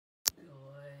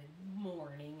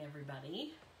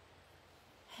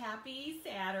Happy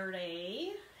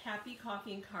Saturday. Happy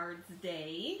Coffee and Cards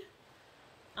Day.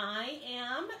 I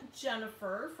am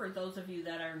Jennifer, for those of you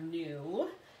that are new,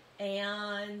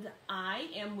 and I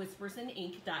am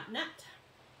whispersinink.net.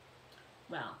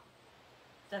 Well,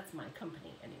 that's my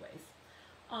company anyways.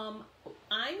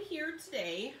 I'm here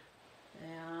today,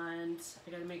 and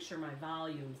I gotta make sure my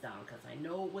volume's down because I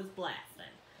know it was blasting.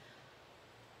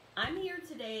 I'm here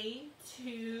today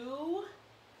to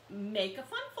make a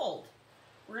fun fold.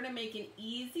 We're gonna make an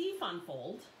easy fun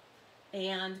fold.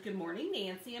 And good morning,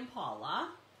 Nancy and Paula.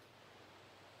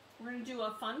 We're gonna do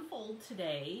a fun fold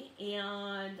today,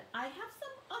 and I have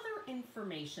some other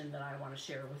information that I want to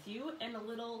share with you, and a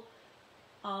little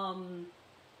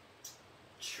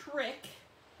trick.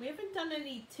 We haven't done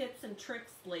any tips and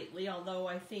tricks lately, although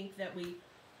I think that we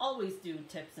always do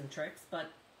tips and tricks, but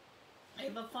I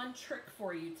have a fun trick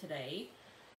for you today.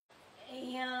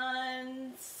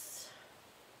 And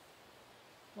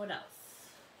what else?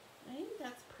 I think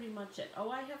that's pretty much it. Oh,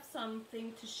 I have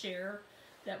something to share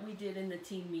that we did in the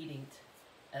team meeting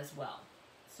as well,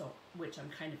 so which I'm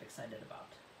kind of excited about.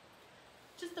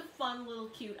 Just a fun little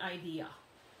cute idea.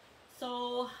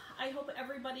 So I hope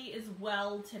everybody is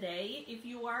well today. If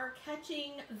you are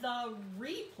catching the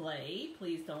replay,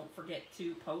 please don't forget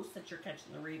to post that you're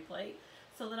catching the replay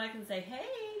so that I can say, hey.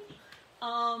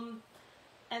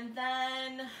 And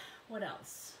then what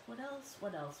else? What else?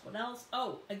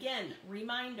 Oh, again,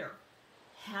 reminder.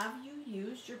 Have you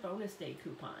used your bonus day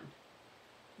coupon?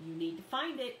 You need to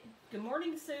find it. Good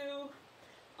morning, Sue.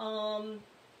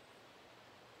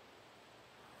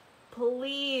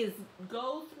 Please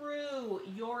go through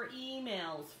your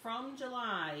emails from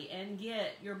July and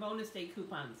get your bonus day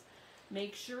coupons.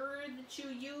 Make sure that you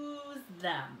use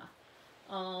them.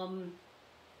 Let's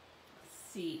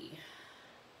see.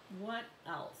 What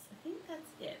else? I think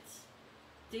that's it.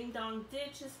 Ding Dong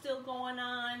Ditch is still going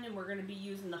on, and we're going to be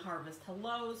using the Harvest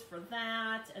Hellos for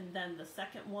that. And then the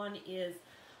second one is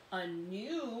a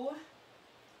new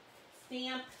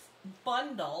stamped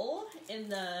bundle in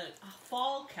the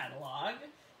fall catalog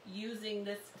using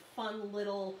this fun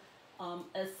little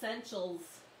essentials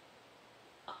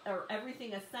or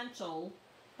everything essential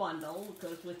bundle. It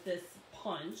goes with this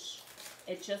punch.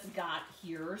 It just got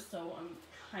here, so I'm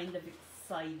kind of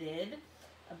excited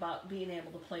about being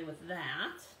able to play with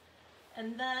that.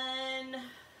 And then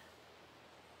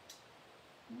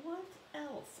what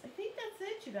else? I think that's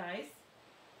it, you guys.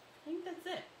 I think that's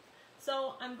it.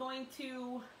 So I'm going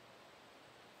to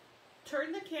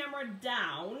turn the camera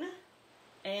down,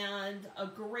 and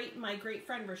my great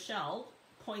friend Rochelle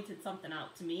pointed something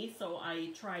out to me, so I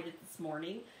tried it this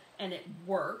morning and it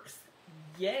works.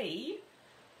 Yay.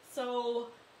 So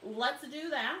let's do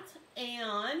that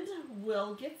and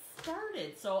we'll get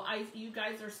started. So you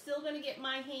guys are still going to get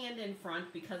my hand in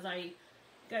front because you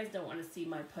guys don't want to see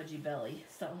my pudgy belly.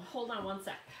 So hold on one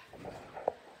sec.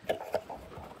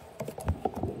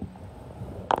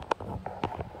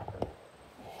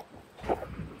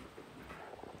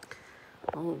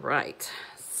 All right.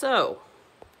 So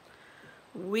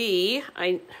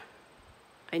I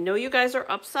know you guys are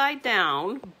upside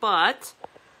down, but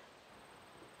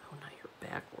oh, now you're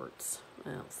backwards.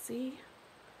 Well, see,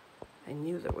 I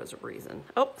knew there was a reason.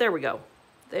 Oh, there we go.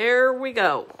 There we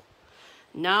go.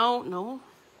 No.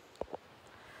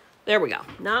 There we go.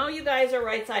 Now you guys are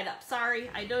right side up. Sorry,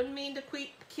 I don't mean to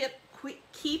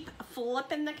keep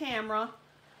flipping the camera.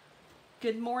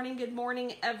 Good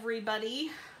morning,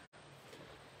 everybody.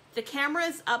 The camera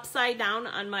is upside down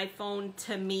on my phone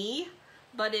to me,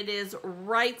 but it is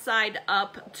right side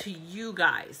up to you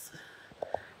guys.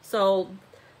 So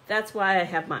that's why I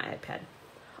have my iPad.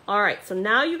 All right, so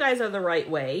now you guys are the right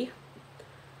way.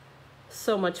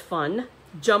 So much fun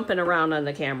jumping around on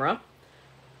the camera.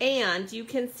 And you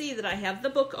can see that I have the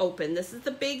book open. This is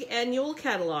the big annual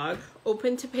catalog,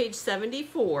 open to page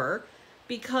 74,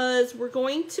 because we're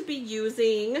going to be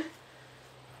using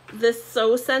this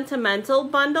So Sentimental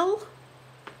bundle,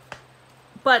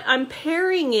 but I'm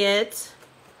pairing it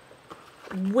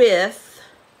with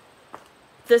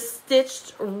the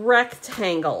stitched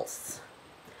rectangles.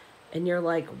 And you're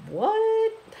like,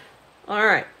 what? All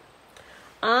right.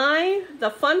 The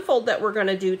fun fold that we're going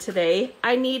to do today,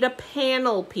 I need a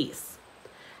panel piece.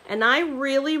 And I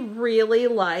really, really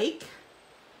like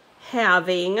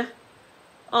having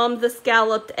the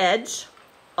scalloped edge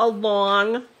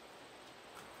along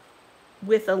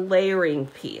with a layering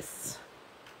piece.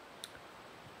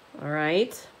 All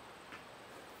right.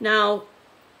 Now,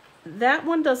 that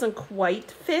one doesn't quite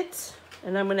fit,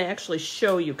 and I'm going to actually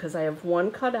show you because I have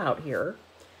one cut out here.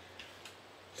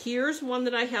 Here's one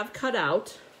that I have cut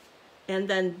out, and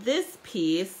then this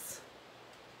piece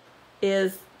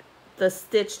is the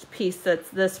stitched piece that's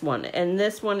this one. And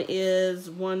this one is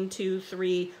 1, 2,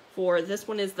 3, 4. This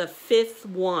one is the 5th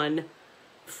one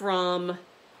from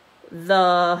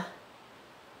the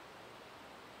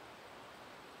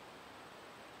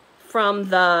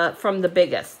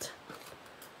biggest.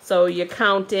 So you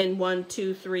count in 1,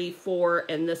 2, 3, 4,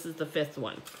 and this is the 5th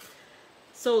one.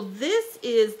 So this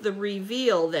is the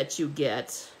reveal that you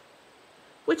get,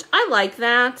 which I like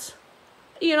that.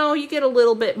 You know, you get a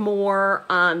little bit more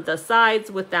on the sides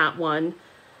with that one.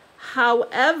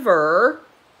 However,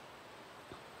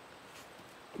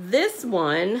 this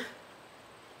one,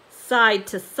 side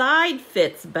to side,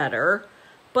 fits better,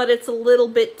 but it's a little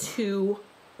bit too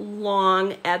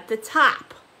long at the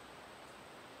top.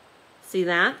 See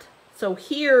that? So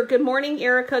here, good morning,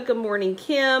 Erica. Good morning,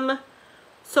 Kim.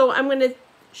 So I'm going to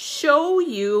show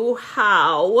you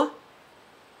how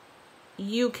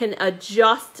you can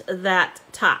adjust that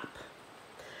top.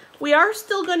 We are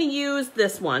still going to use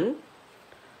this one,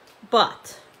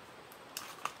 but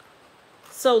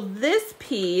so this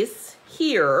piece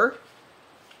here,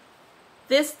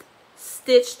 this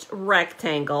stitched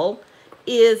rectangle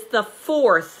is the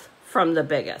 4th from the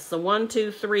biggest. So 1,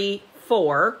 2, 3,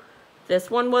 4.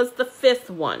 This one was the 5th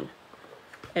one.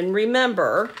 And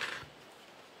remember,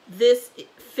 this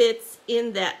fits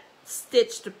in that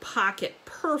stitched pocket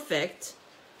perfect.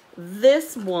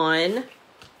 This one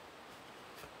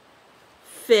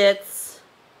fits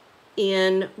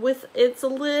in with, it's a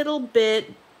little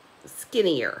bit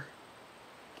skinnier.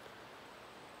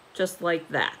 Just like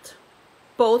that.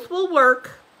 Both will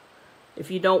work. If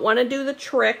you don't want to do the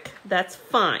trick, that's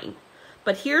fine.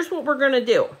 But here's what we're going to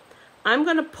do. I'm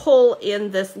going to pull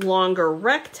in this longer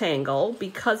rectangle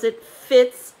because it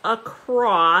fits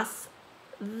across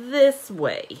this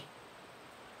way.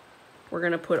 We're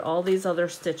going to put all these other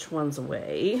stitch ones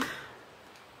away.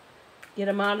 Get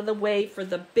them out of the way for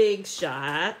the big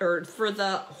shot, or for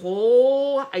the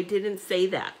whole, I didn't say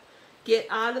that. Get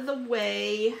out of the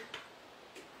way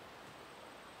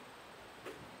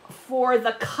for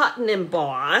the cut and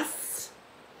emboss.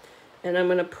 And I'm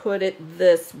going to put it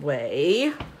this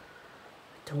way.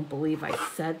 I don't believe I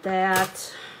said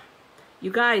that.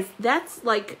 You guys, that's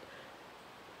like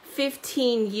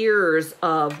 15 years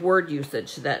of word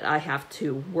usage that I have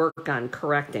to work on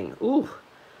correcting. Ooh.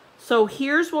 So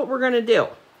here's what we're going to do.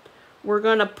 We're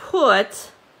going to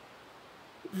put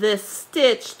this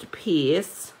stitched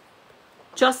piece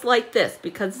just like this,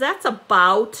 because that's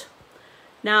about,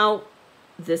 now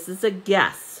this is a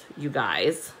guess, you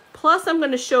guys. Plus I'm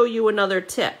going to show you another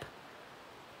tip.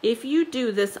 If you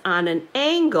do this on an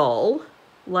angle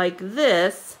like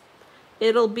this,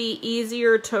 it'll be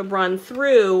easier to run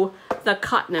through the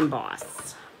cut and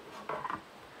emboss.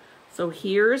 So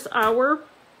here's our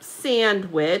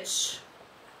sandwich.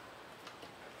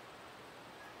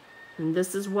 And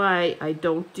this is why I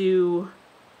don't do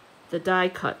the die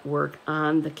cut work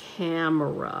on the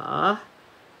camera.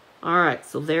 All right,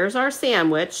 so there's our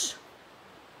sandwich.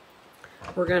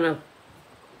 We're gonna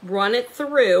run it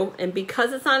through, and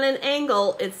because it's on an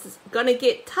angle, it's gonna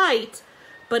get tight,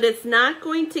 but it's not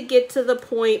going to get to the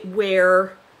point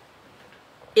where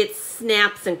it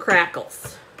snaps and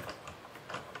crackles.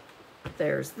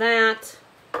 There's that.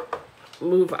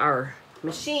 Move our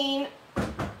machine.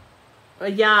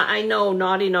 Yeah, I know,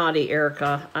 naughty, naughty,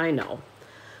 Erica, I know.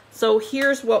 So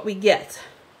here's what we get.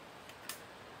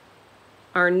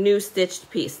 Our new stitched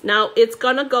piece. Now, it's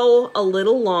gonna go a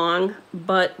little long,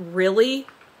 but really,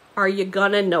 are you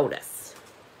gonna notice?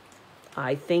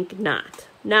 I think not.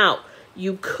 Now,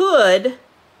 you could,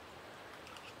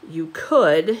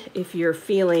 if you're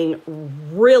feeling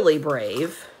really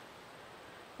brave,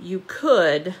 you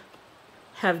could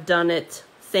have done it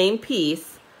same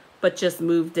piece, but just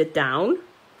moved it down.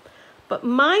 But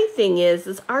my thing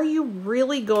is are you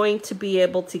really going to be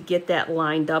able to get that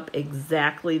lined up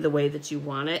exactly the way that you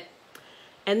want it?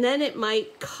 And then it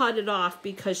might cut it off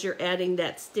because you're adding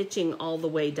that stitching all the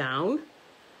way down.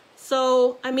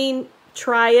 So, I mean,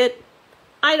 try it.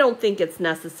 I don't think it's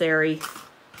necessary.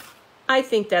 I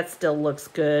think that still looks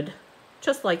good,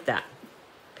 just like that.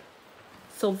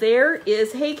 So there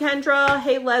is, hey Kendra,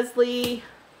 hey Leslie.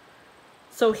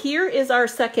 So here is our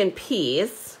second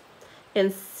piece,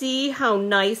 and see how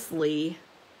nicely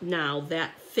now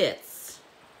that fits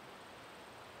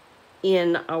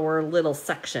in our little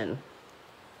section,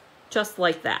 just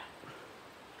like that.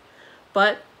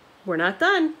 But we're not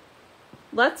done.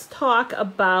 Let's talk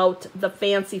about the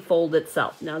fancy fold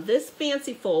itself. Now this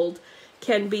fancy fold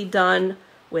can be done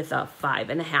with a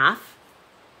 5.5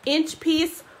 inch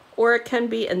piece, or it can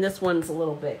be, and this one's a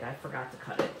little big, I forgot to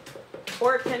cut it,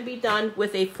 or it can be done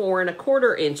with a 4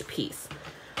 1/4 inch piece.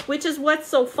 which is what's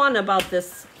so fun about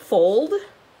this fold.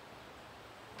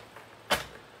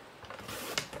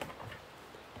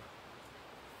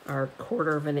 Our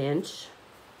 1/4 of an inch.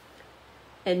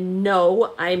 And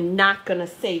no, I'm not going to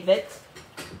save it.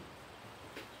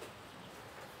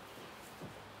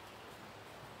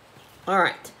 All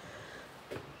right.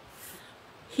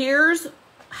 Here's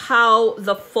how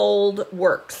the fold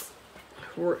works.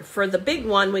 For the big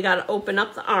one, we got to open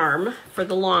up the arm for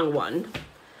the long one.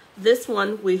 This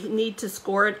one, we need to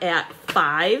score it at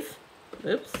 5.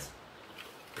 Oops.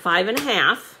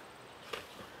 5.5.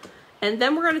 And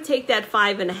then we're going to take that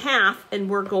 5.5 and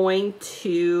we're going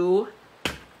to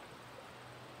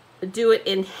do it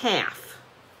in half.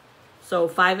 So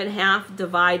 5.5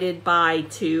 divided by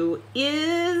 2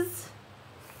 is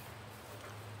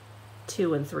 2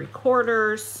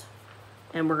 3/4.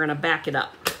 And we're going to back it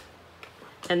up.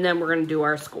 And then we're going to do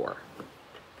our score.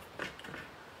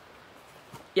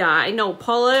 Yeah, I know,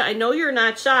 Paula, I know you're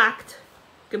not shocked.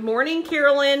 Good morning,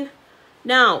 Carolyn.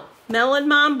 Now, Melon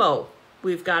Mambo,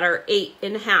 we've got our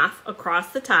 8.5 across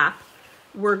the top.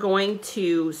 We're going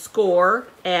to score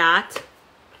at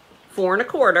 4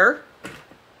 1/4.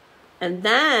 And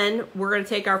then we're going to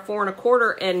take our 4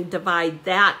 1/4 and divide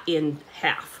that in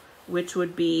half, which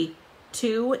would be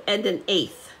 2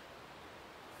 1/8.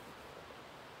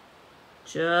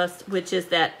 Which is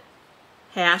that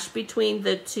hash between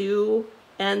the 2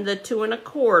 and the 2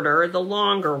 1/4, the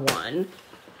longer one.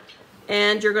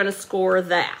 And you're going to score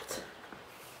that.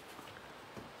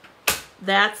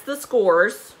 That's the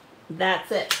scores.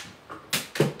 That's it.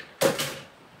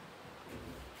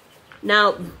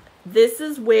 Now, this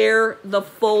is where the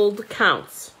fold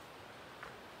counts.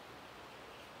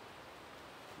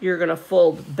 You're going to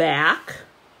fold back.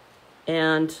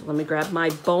 And let me grab my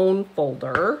bone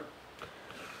folder.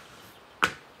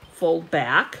 Fold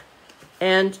back,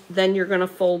 and then you're going to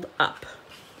fold up,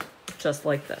 just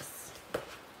like this.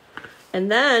 And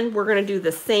then we're going to do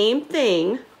the same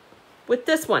thing with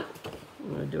this one.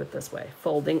 I'm going to do it this way.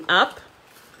 Folding up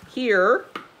here,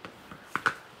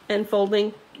 and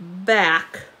folding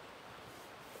back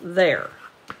there.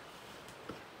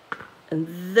 And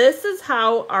this is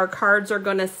how our cards are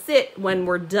going to sit when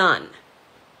we're done.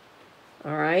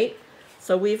 All right,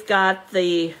 so we've got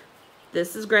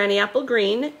this is Granny Apple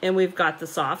Green, and we've got the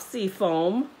soft sea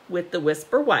foam with the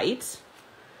Whisper White.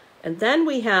 And then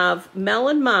we have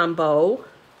Melon Mambo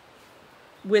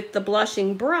with the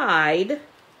Blushing Bride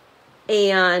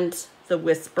and the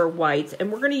Whisper White.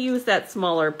 And we're going to use that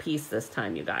smaller piece this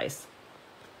time, you guys.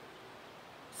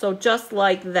 So just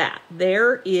like that,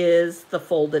 there is the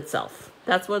fold itself.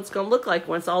 That's what it's going to look like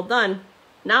when it's all done.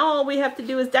 Now all we have to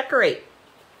do is decorate.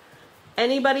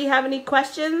 Anybody have any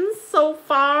questions so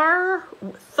far?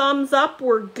 Thumbs up,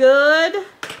 we're good.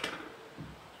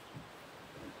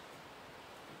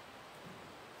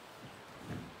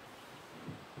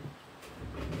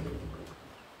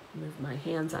 Move my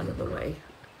hands out of the way.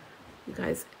 You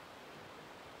guys.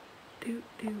 Do.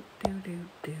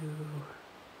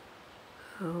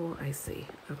 Oh, I see.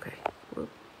 Okay. Whoop.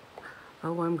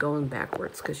 Oh, I'm going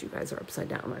backwards because you guys are upside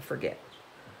down. I forget.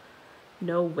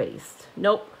 No waste.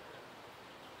 Nope.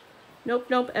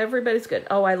 Nope, everybody's good.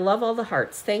 Oh, I love all the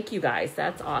hearts. Thank you, guys.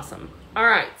 That's awesome. All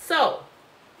right, so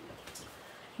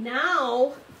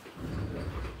now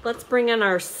let's bring in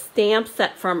our stamp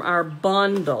set from our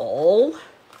bundle.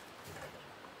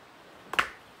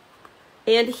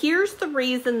 And here's the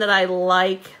reason that I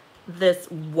like this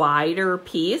wider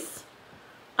piece.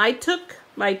 I took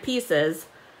my pieces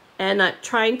and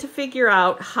trying to figure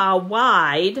out how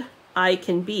wide I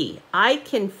can be. I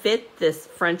can fit this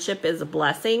Friendship is a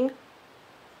Blessing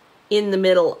in the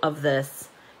middle of this.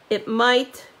 It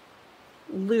might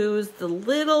lose the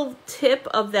little tip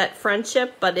of that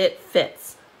friendship, but it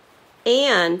fits.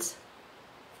 And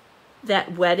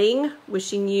that wedding,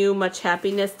 wishing you much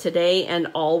happiness today and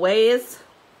always,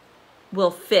 will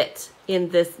fit in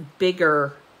this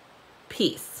bigger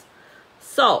piece.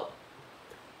 So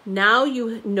now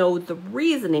you know the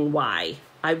reasoning why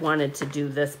I wanted to do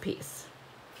this piece.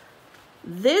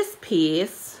 This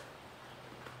piece,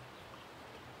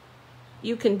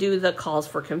 you can do the calls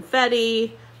for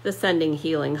confetti, the sending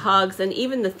healing hugs, and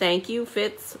even the thank you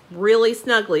fits really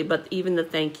snugly, but even the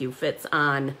thank you fits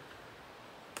on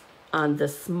the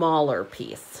smaller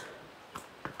piece.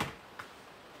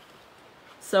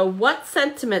 So what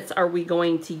sentiments are we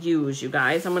going to use, you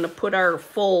guys? I'm going to put our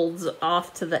folds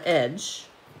off to the edge.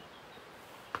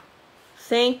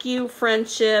 Thank you,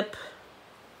 friendship.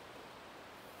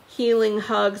 Healing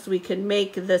hugs. We could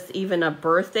make this even a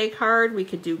birthday card. We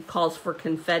could do calls for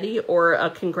confetti or a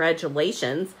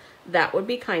congratulations. That would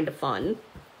be kind of fun.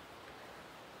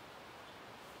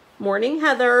 Morning,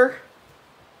 Heather.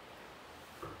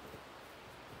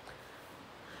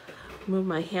 Move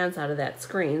my hands out of that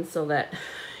screen so that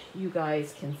you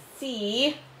guys can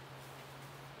see.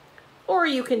 Or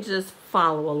you can just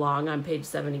follow along on page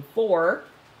 74.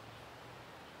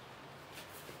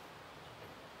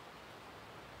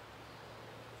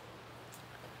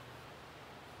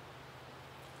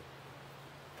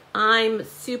 I'm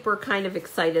super kind of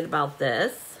excited about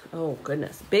this. Oh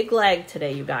goodness, big lag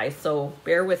today, you guys, so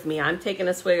bear with me. I'm taking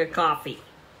a swig of coffee.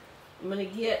 I'm gonna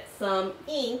get some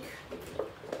ink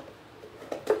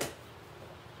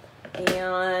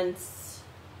and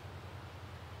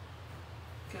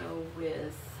go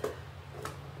with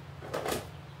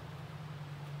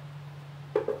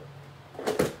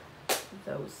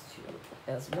those two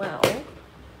as well.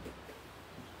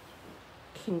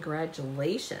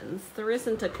 Congratulations. There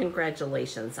isn't a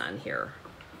congratulations on here.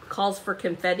 Calls for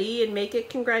confetti and make it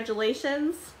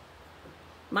congratulations.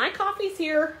 My coffee's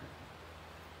here.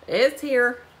 It's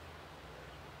here.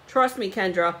 Trust me,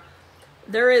 Kendra.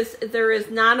 There is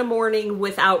not a morning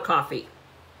without coffee.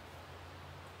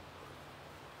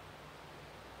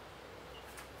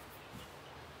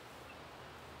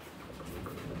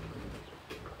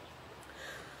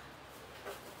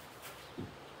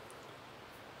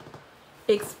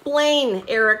 Explain,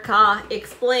 Erica,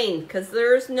 explain, because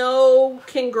there's no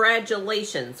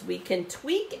congratulations. We can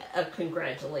tweak a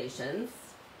congratulations.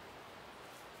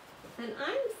 And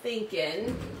I'm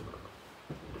thinking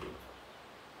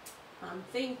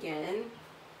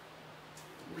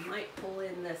we might pull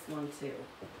in this one too.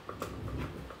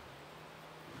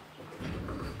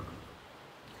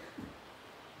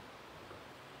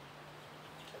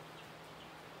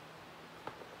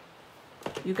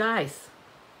 You guys.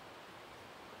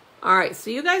 All right, so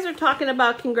you guys are talking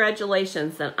about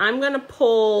congratulations. Then I'm going to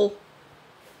pull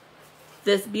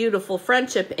this beautiful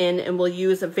friendship in, and we'll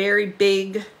use a very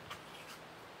big,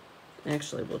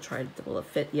 actually we'll try to, will it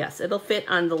fit? Yes, it'll fit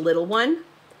on the little one.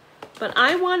 But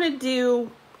I want to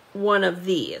do one of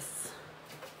these.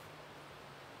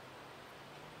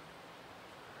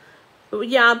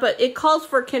 Yeah, but it calls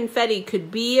for confetti.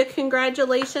 Could be a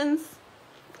congratulations,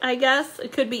 I guess.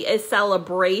 It could be a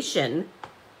celebration.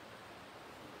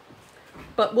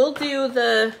 But we'll do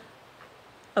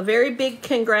a very big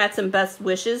congrats and best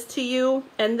wishes to you.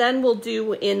 And then we'll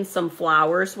do in some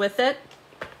flowers with it.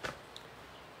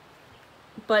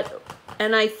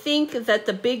 And I think that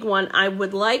the big one, I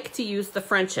would like to use the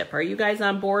friendship. Are you guys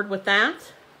on board with that?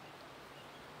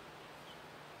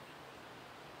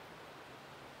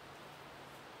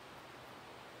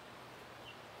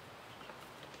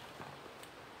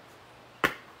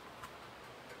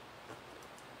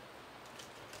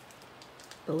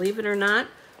 Believe it or not,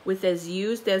 with as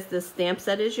used as this stamp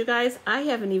set is, you guys, I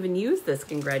haven't even used this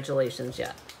congratulations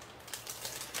yet.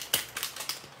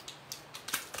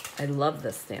 I love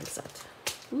this stamp set.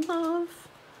 Love.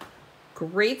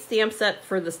 Great stamp set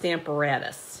for the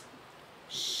Stamparatus.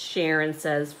 Sharon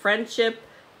says friendship.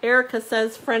 Erica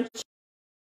says friendship.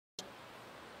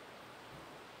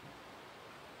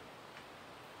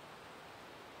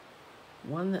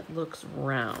 One that looks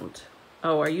round.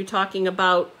 Oh, are you talking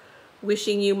about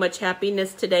wishing you much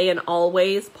happiness today and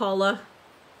always, Paula?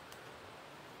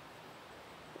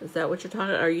 Is that what you're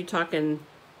talking? Are you talking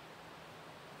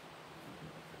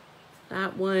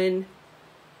that one?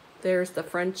 There's the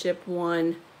friendship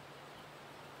one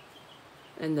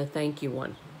and the thank you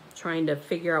one. Trying to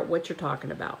figure out what you're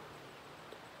talking about.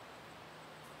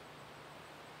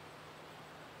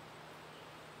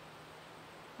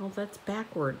 Oh, that's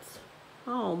backwards.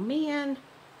 Oh, man.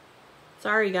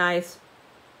 Sorry, guys.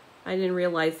 I didn't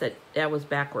realize that that was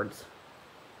backwards.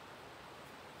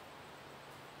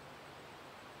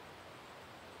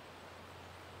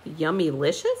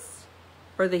 Yummylicious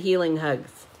or the healing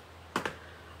hugs?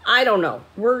 I don't know.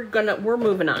 We're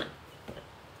moving on.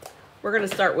 We're gonna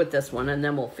start with this one and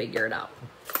then we'll figure it out.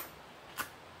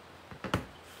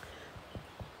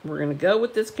 We're gonna go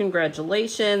with this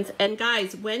congratulations. And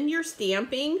guys, when you're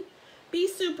stamping, be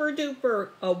super duper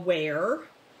aware,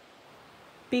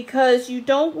 because you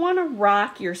don't want to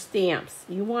rock your stamps.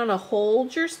 You want to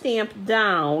hold your stamp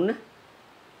down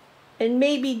and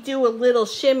maybe do a little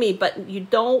shimmy, but you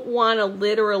don't want to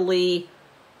literally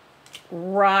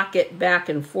rock it back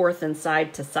and forth and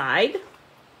side to side,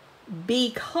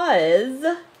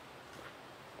 because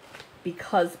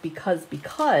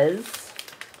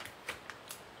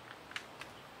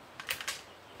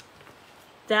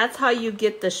that's how you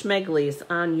get the schmeglies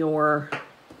on your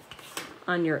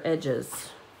edges.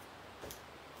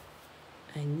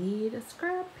 I need a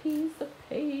scrap piece of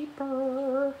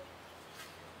paper.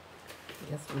 I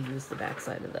guess we'll use the back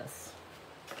side of this.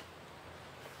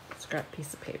 scrap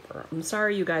piece of paper. I'm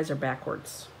sorry you guys are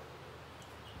backwards.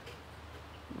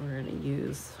 We're gonna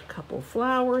use a couple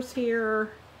flowers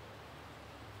here.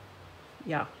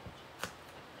 Yeah,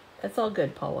 that's all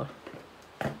good, Paula.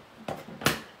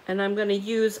 And I'm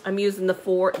using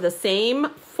the same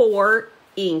 4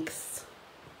 inks.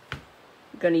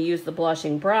 I'm gonna use the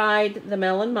Blushing Bride, the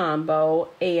Melon Mambo,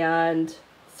 and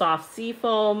Soft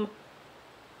Seafoam,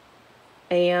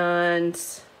 and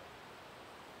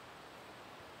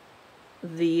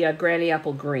the Granny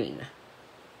Apple Green.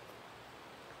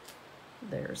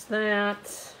 There's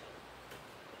that.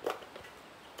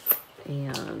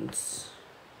 And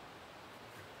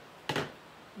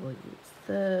we'll use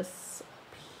this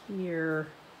up here.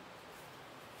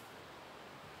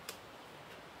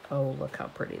 Oh, look how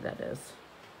pretty that is.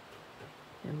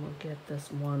 And we'll get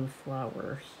this one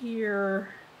flower here.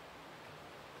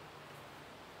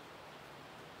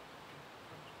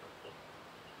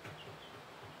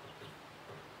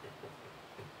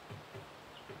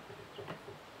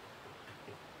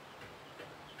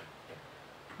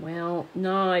 Well,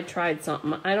 no, I tried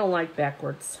something. I don't like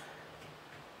backwards.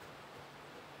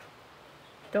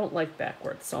 Don't like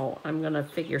backwards, so I'm gonna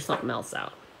figure something else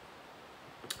out.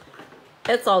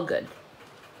 It's all good.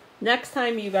 Next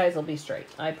time you guys will be straight,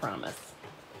 I promise.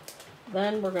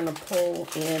 Then we're gonna pull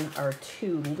in our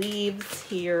 2 leaves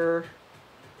here.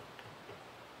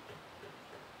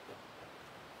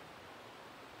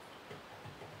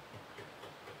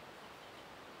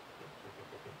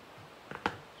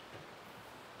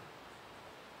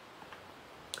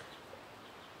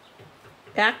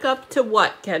 Back up to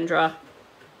what, Kendra?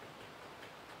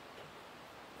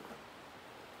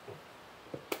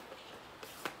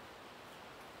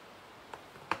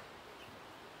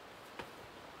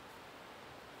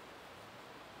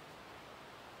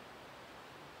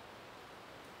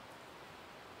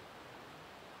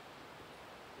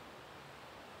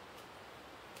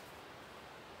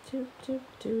 Do, do,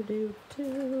 do, do,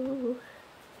 do.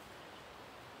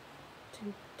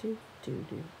 Do, do, do,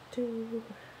 do, do.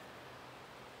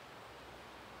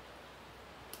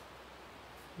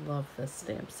 Love this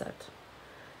stamp set.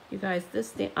 You guys,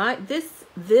 this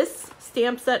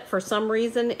stamp set for some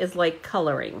reason is like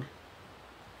coloring.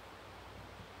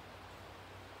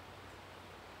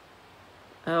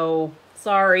 Oh,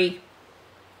 sorry.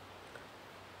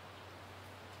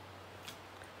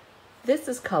 This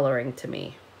is coloring to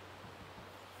me.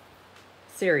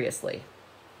 Seriously.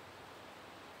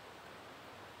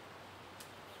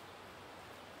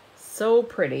 So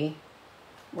pretty.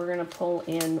 We're going to pull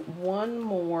in one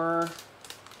more. I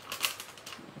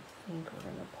think we're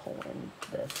going to pull in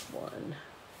this one.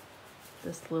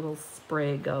 This little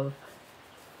sprig of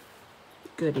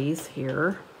goodies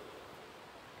here.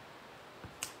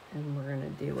 And we're going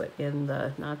to do it in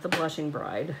the, not the Blushing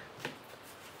Bride.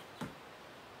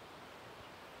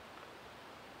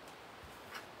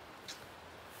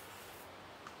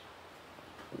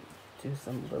 Do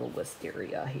some little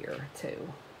wisteria here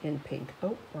too, in pink.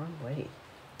 Oh, wrong way.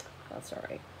 That's all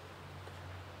right.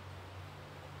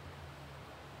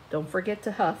 Don't forget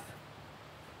to huff.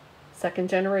 2nd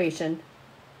generation.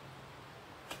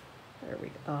 There we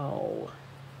go. Oh,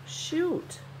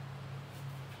 shoot.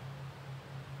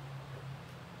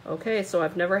 Okay, so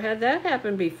I've never had that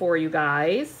happen before, you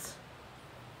guys.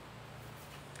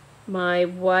 My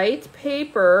white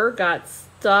paper got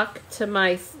stuck to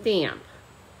my stamp.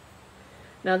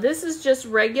 Now this is just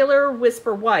regular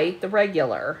Whisper White, the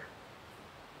regular.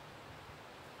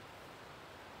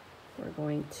 We're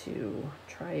going to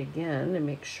try again and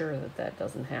make sure that that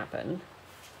doesn't happen.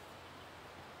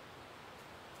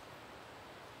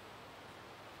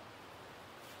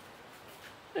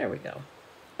 There we go.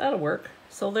 That'll work.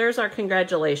 So there's our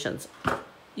congratulations.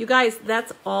 You guys,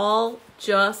 that's all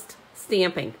just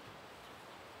stamping.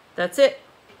 That's it.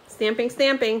 Stamping,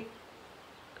 stamping.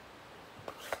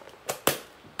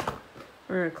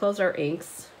 We're going to close our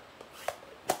inks.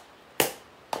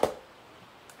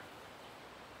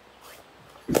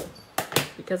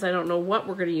 Because I don't know what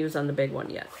we're going to use on the big one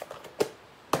yet.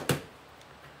 Oh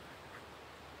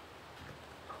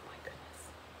my goodness.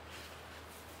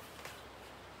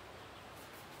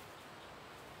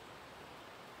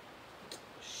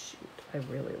 Shoot, I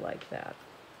really like that.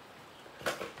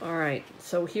 All right,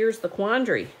 so here's the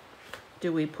quandary.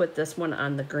 Do we put this one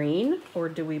on the green or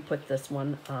do we put this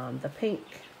one on the pink?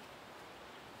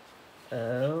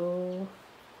 Oh.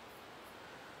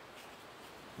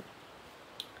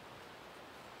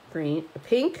 Green,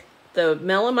 pink, the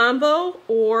Melon Mambo,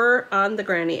 or on the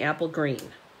Granny Apple Green?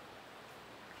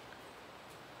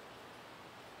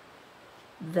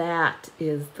 That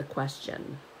is the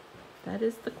question. That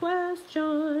is the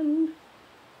question.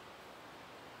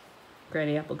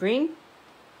 Granny Apple Green,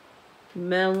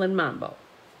 Melon Mambo.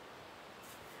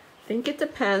 I think it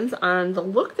depends on the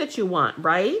look that you want,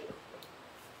 right?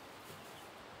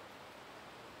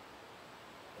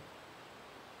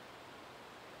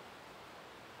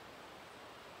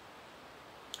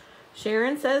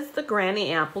 Sharon says the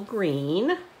Granny Apple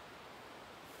Green.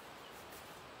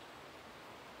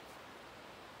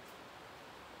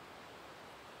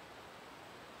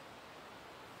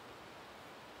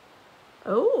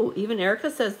 Oh, even Erica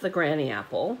says the Granny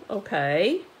Apple.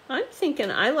 Okay. I'm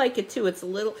thinking I like it too. It's a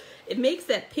little, it makes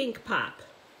that pink pop.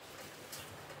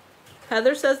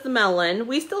 Heather says the melon.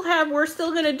 We're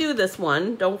still going to do this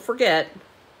one. Don't forget.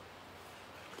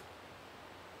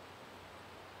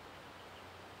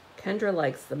 Kendra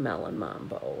likes the Melon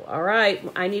Mambo. All right,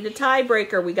 I need a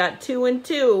tiebreaker. We got 2 and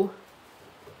 2.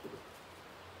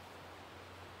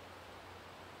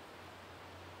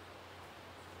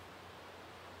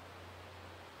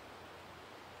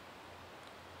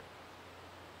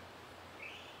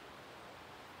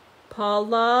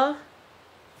 Paula,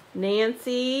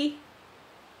 Nancy.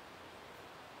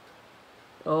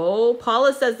 Oh,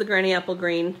 Paula says the Granny Apple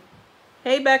Green.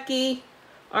 Hey, Becky.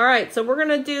 All right, so we're going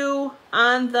to do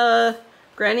on the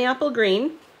Granny Apple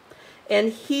Green.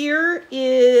 And here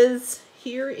is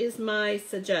my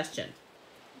suggestion.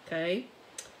 Okay.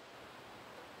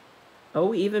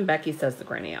 Oh, even Becky says the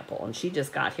Granny Apple, and she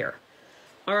just got here.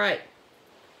 All right.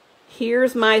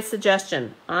 Here's my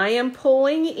suggestion. I am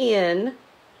pulling in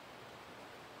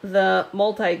the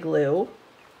multi-glue,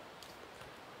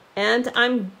 and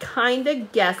I'm kind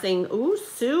of guessing. Ooh,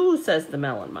 Sue says the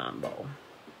Melon Mambo.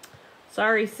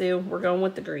 Sorry, Sue. We're going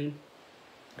with the green.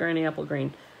 Granny Apple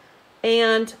Green.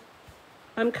 And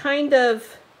I'm kind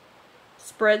of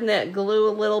spreading that glue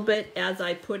a little bit as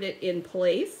I put it in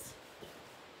place.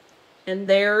 And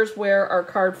there's where our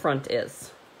card front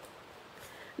is.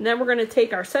 And then we're going to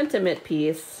take our sentiment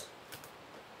piece.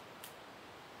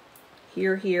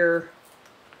 Here, here,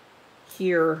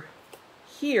 here,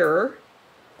 here.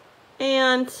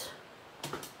 And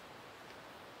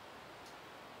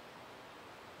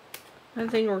I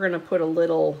think we're going to put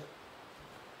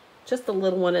just a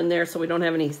little one in there so we don't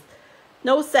have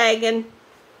no sagging,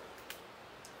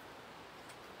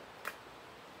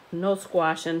 no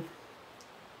squashing.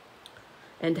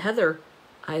 And Heather,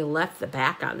 I left the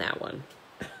back on that one.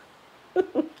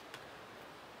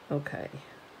 Okay,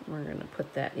 we're going to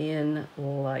put that in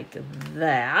like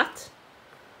that.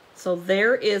 So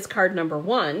there is card number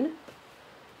 1.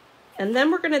 And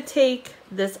then we're going to take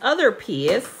this other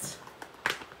piece,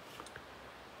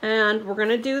 and we're going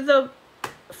to do the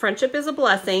Friendship is a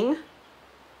Blessing.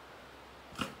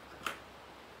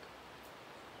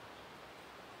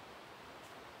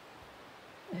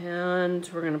 And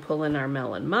we're going to pull in our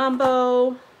Melon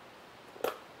Mambo.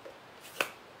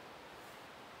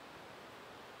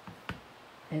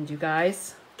 And you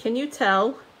guys, can you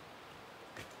tell?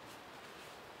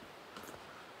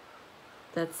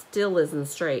 That still isn't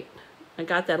straight. I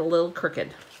got that a little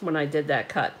crooked when I did that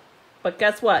cut. But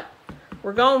guess what?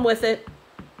 We're going with it.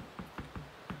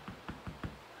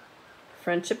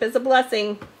 Friendship is a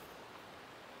blessing.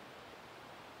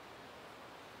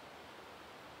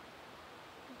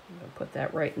 I'm going to put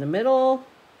that right in the middle.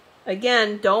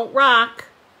 Again, don't rock.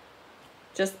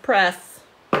 Just press.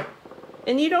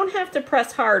 And you don't have to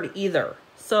press hard either.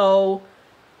 So,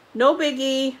 no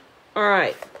biggie. All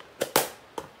right.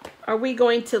 Are we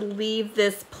going to leave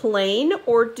this plain,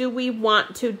 or do we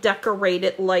want to decorate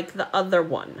it like the other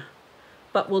one?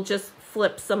 But we'll just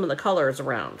flip some of the colors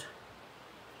around.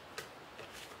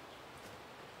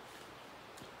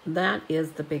 That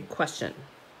is the big question.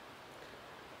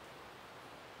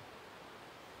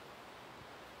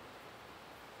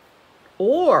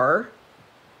 Or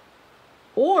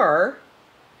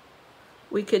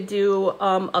we could do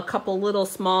a couple little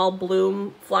small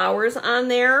bloom flowers on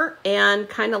there and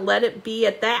kind of let it be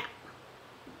at that.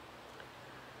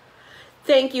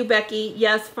 Thank you, Becky.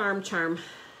 Yes, Farm Charm.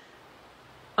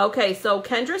 Okay, so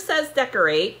Kendra says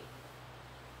decorate.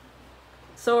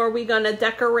 So are we going to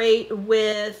decorate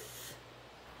with...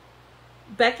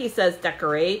 Becky says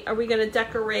decorate. Are we going to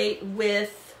decorate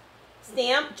with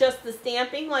stamp, just the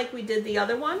stamping like we did the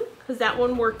other one? Because that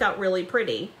one worked out really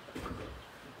pretty.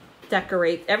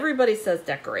 Decorate. Everybody says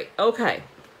decorate. Okay.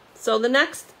 So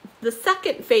the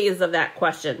second phase of that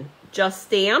question, just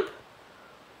stamp,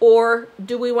 or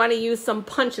do we want to use some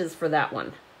punches for that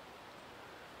one?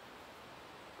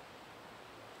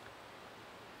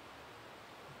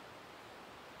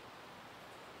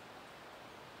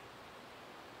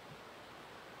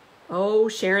 Oh,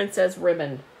 Sharon says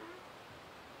ribbon.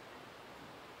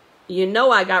 You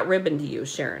know I got ribbon to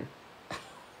use, Sharon.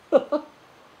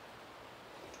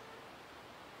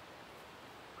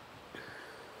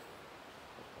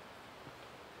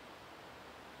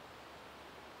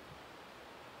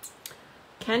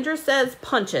 Kendra says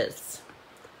punches.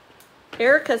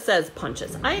 Erica says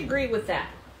punches. I agree with that.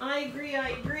 I agree.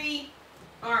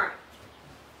 All right.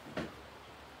 I'm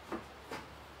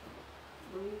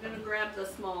going to grab the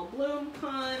small bloom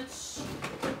punch.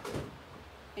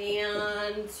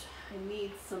 And I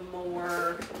need some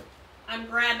more. I'm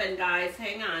grabbing, guys.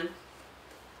 Hang on.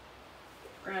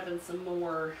 Grabbing some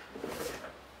more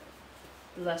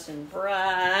Blush and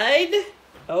Bride.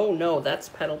 Oh, no, that's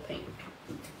petal pink.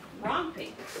 Wrong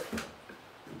pink. That's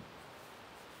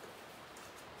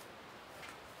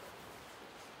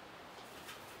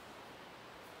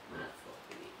what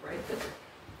we need right there.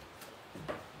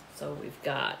 So we've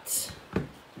got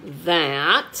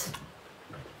that.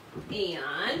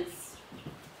 And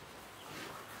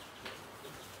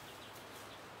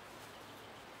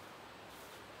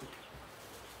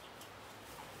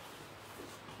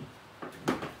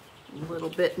a little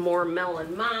bit more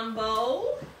Melon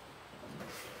Mambo.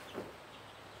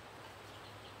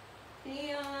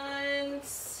 And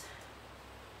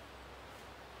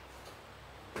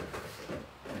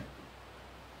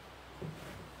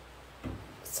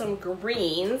some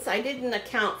greens. I didn't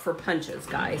account for punches,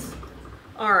 guys.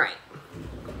 All right.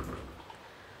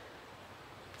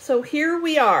 So here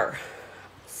we are,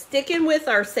 sticking with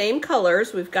our same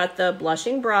colors. We've got the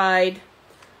Blushing Bride,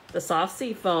 the Soft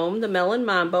Sea Foam, the Melon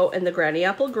Mambo, and the Granny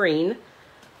Apple Green.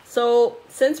 So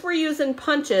since we're using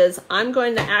punches, I'm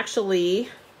going to actually,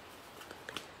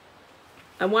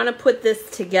 I want to put this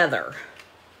together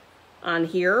on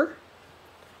here.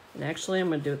 And actually, I'm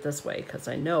going to do it this way because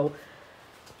I know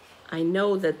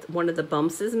that one of the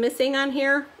bumps is missing on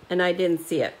here and I didn't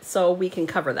see it. So we can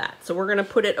cover that. So we're going to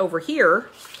put it over here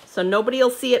so nobody will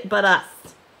see it but us.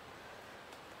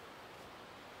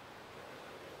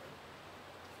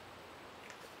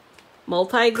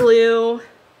 Multi-glue.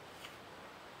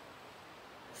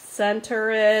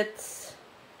 Center it.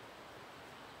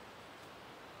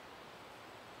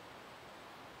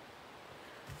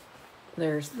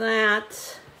 There's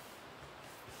that.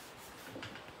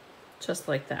 Just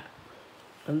like that.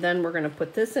 And then we're going to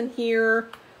put this in here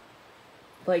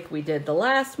like we did the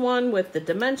last one with the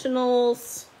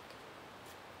dimensionals.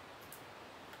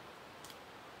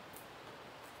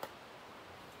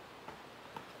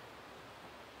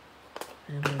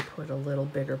 And we'll put a little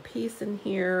bigger piece in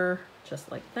here,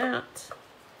 just like that.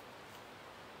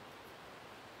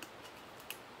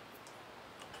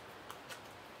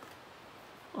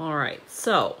 All right,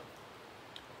 so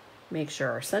make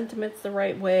sure our sentiment's the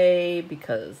right way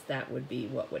because that would be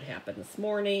what would happen this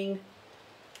morning.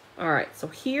 All right, so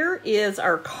here is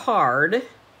our card,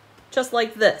 just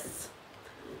like this.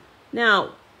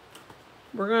 Now,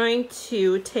 we're going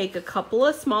to take a couple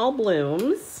of small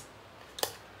blooms.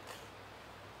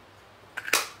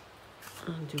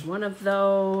 I'll do one of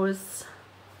those.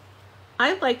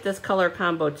 I like this color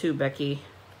combo too, Becky.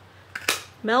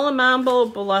 Melon Mambo,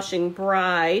 Blushing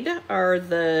Bride are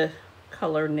the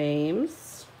color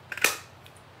names.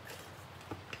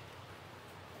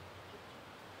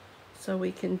 So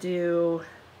we can do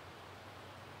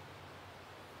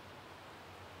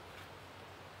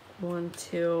 1,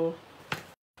 2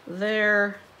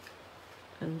 there,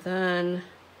 and then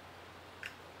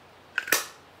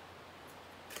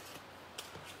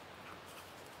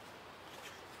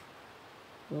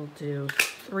we'll do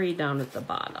 3 down at the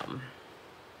bottom.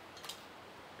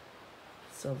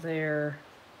 So there,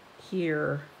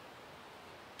 here,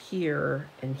 here,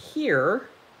 and here,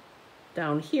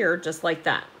 down here, just like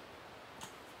that.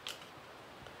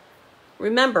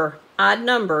 Remember, odd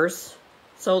numbers.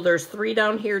 So there's 3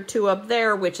 down here, 2 up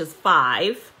there, which is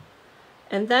 5.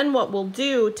 And then what we'll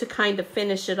do to kind of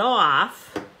finish it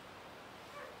off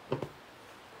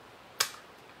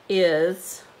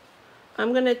is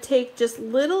I'm going to take just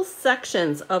little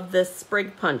sections of this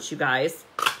sprig punch, you guys.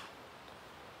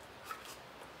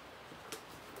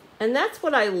 And that's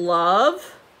what I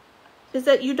love, is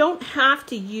that you don't have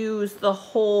to use the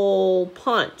whole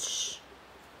punch.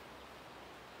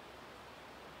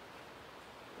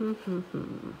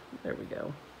 There we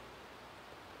go.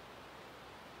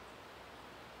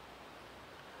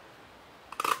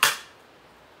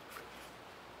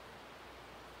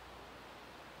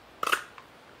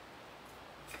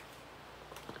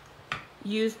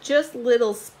 Use just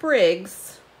little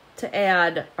sprigs to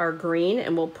add our green,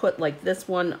 and we'll put like this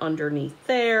one underneath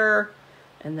there,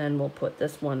 and then we'll put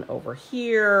this one over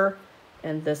here,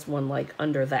 and this one like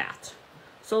under that.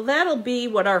 So that'll be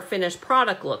what our finished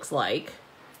product looks like.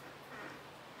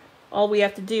 all we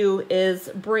have to do is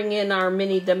bring in our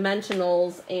mini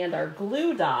dimensionals and our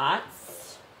glue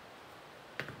dots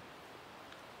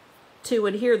to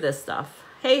adhere this stuff.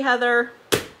 Hey, Heather.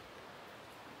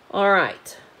 All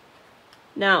right.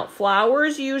 Now,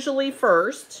 flowers usually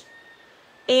first.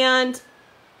 And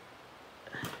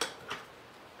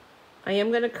I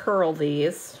am going to curl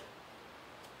these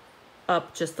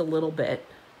up just a little bit.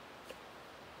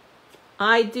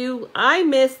 I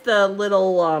miss the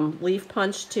little leaf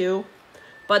punch too,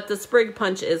 but the sprig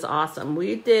punch is awesome.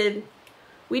 We did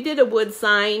a wood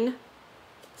sign,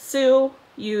 Sue,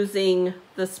 using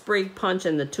the sprig punch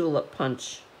and the tulip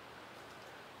punch,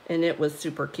 and it was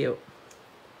super cute.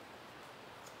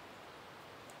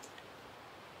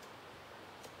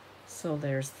 So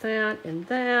there's that and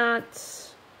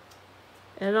that.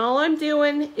 And all I'm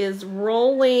doing is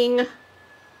rolling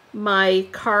my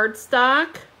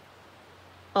cardstock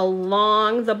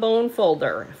along the bone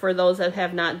folder for those that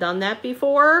have not done that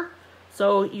before.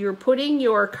 So you're putting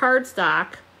your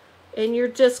cardstock and you're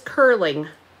just curling.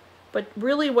 But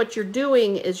really what you're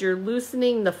doing is you're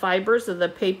loosening the fibers of the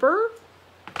paper,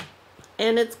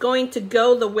 and it's going to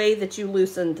go the way that you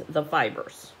loosened the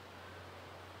fibers.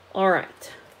 All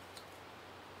right.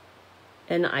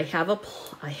 And I have a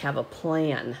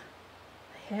plan.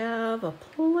 I have a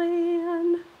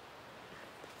plan.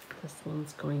 This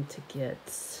one's going to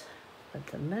get a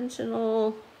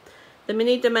dimensional. The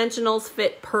mini dimensionals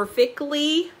fit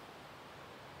perfectly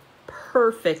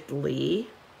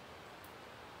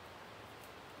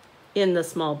in the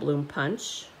small bloom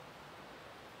punch.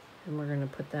 And we're going to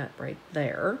put that right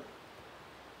there.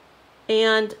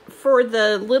 And for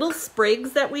the little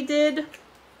sprigs that we did,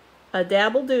 a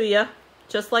dab will do ya.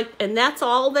 Just like, and that's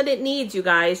all that it needs, you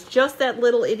guys. Just that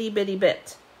little itty bitty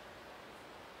bit.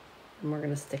 And we're going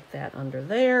to stick that under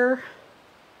there.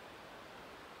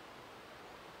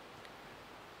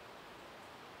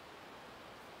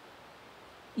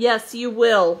 Yes, you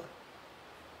will.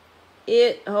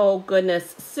 Oh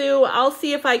goodness. Sue, I'll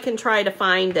see if I can try to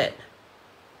find it.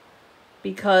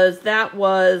 Because that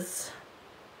was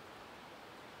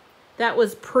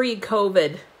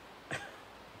pre-COVID.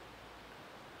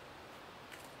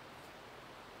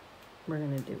 We're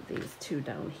going to do these two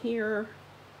down here.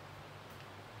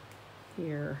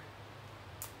 Here.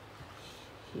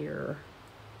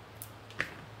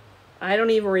 I don't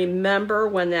even remember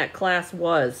when that class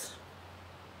was.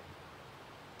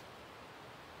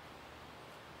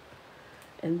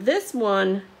 And this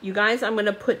one, you guys, I'm going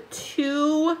to put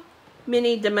 2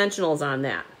 mini dimensionals on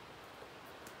that.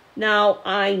 Now,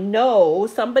 I know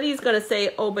somebody's going to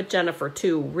say, oh, but Jennifer,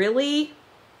 2. Really?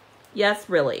 Yes,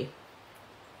 really.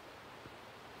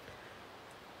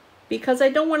 Because I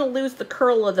don't want to lose the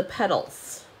curl of the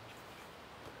petals.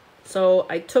 So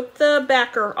I took the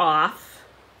backer off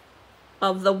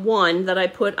of the one that I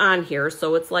put on here,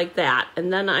 so it's like that.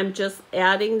 And then I'm just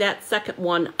adding that second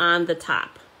one on the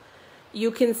top.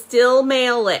 You can still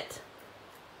mail it.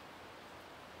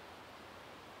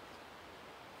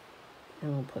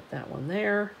 And we'll put that one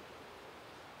there.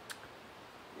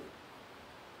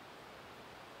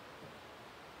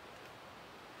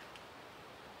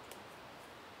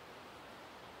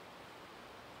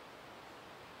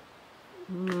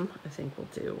 I think we'll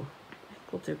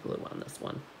do glue on this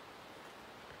one.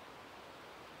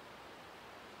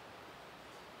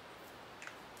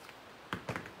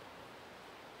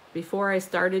 Before I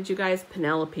started, you guys,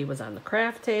 Penelope was on the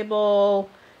craft table,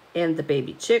 and the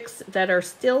baby chicks that are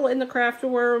still in the craft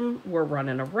room were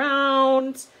running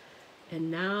around,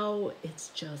 and now it's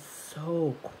just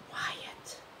so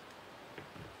quiet.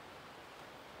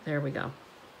 There we go.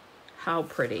 How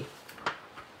pretty.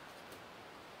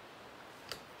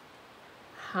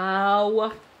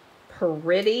 How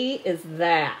pretty is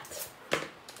that?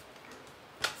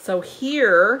 So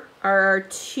here are our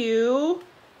 2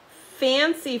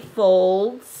 fancy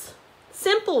folds,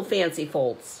 simple fancy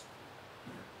folds.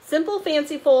 Simple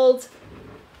fancy folds,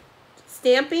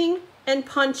 stamping and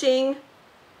punching.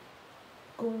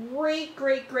 Great,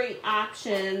 great, great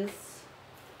options.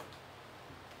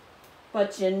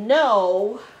 But you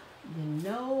know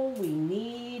we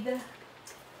need, I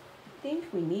think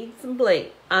we need some bling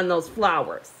on those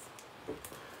flowers.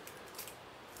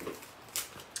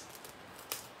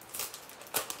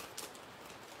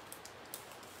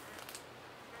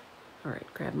 All right,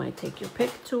 grab my take your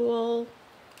pick tool.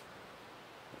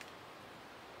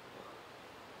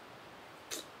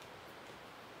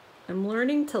 I'm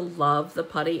learning to love the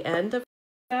putty end of it,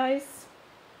 guys.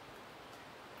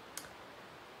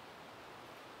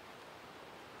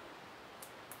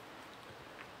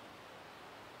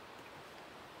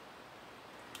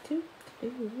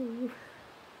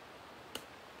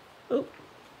 Oh.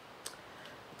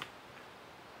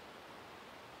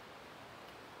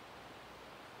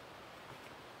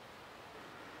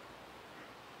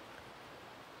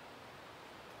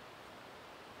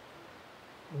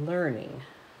 Learning.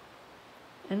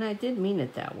 And I did mean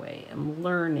it that way. I'm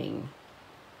learning.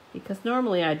 Because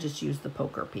normally I just use the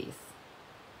poker piece.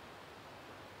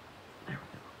 There we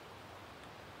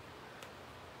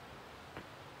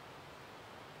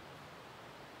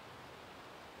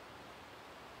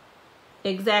go.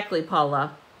 Exactly,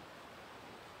 Paula.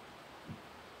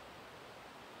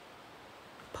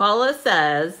 Paula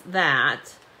says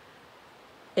that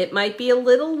it might be a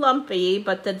little lumpy,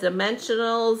 but the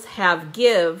dimensionals have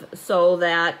give so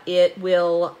that it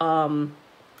will,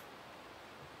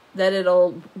 that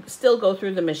it'll still go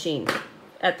through the machine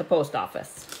at the post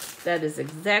office. That is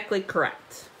exactly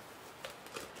correct.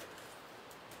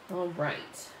 All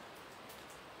right.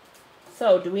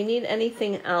 So, do we need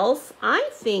anything else? I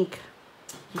think,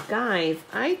 you guys,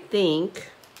 I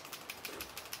think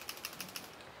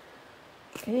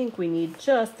we need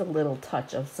just a little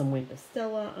touch of some Wink of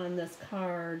Stella on this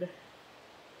card.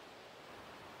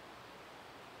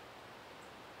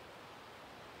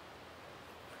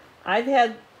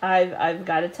 I've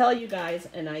got to tell you guys,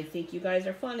 and I think you guys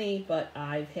are funny, but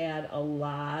I've had a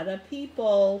lot of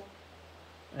people.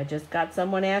 I just got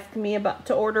someone asking me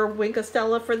to order Wink of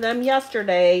Stella for them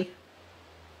yesterday.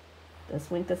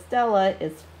 This Wink of Stella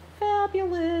is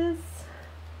fabulous.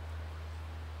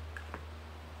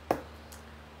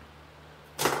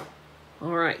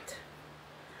 All right.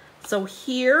 So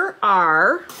here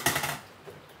are,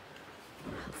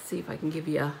 let's see if I can give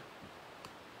you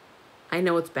I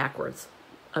know it's backwards,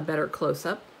 a better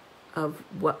close-up of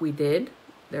what we did.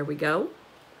 There we go.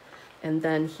 And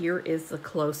then here is the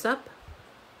close-up,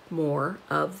 more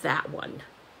of that one.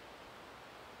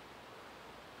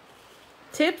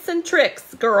 Tips and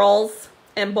tricks, girls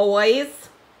and boys.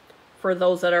 For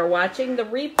those that are watching the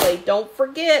replay, don't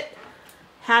forget,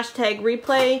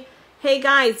 #replay. Hey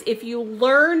guys, if you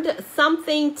learned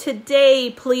something today,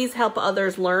 please help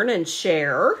others learn and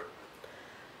share.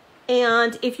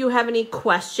 And if you have any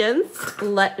questions,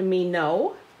 let me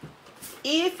know.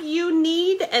 If you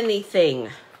need anything,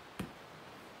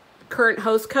 current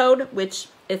host code, which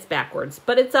it's backwards,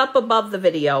 but it's up above the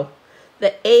video.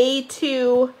 The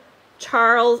A2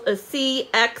 Charles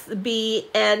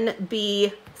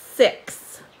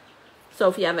CXBNB6. So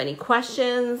if you have any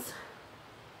questions,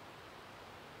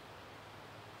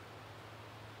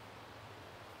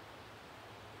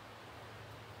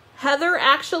 Heather,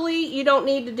 actually, you don't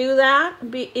need to do that.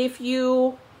 If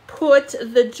you put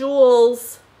the jewel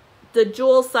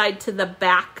side to the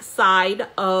back side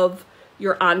of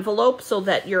your envelope so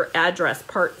that your address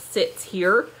part sits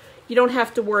here, you don't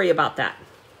have to worry about that.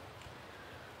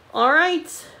 All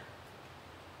right.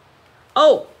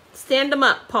 Oh, stand them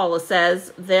up, Paula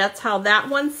says. That's how that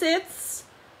one sits.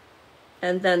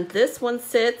 And then this one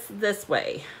sits this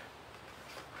way.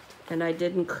 And I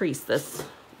didn't crease this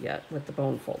yet with the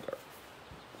bone folder.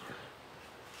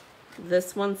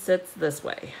 This one sits this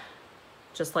way,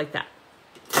 just like that.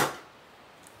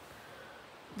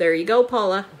 There you go,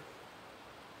 Paula.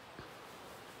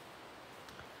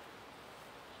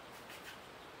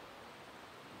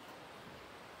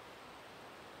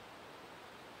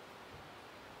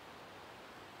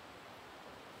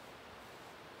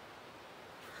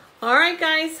 All right,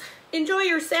 guys, enjoy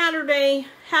your Saturday.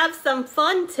 Have some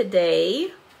fun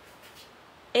today.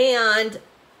 And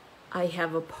I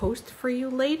have a post for you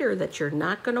later that you're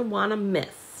not going to want to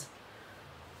miss.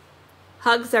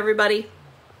 Hugs, everybody.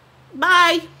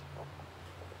 Bye.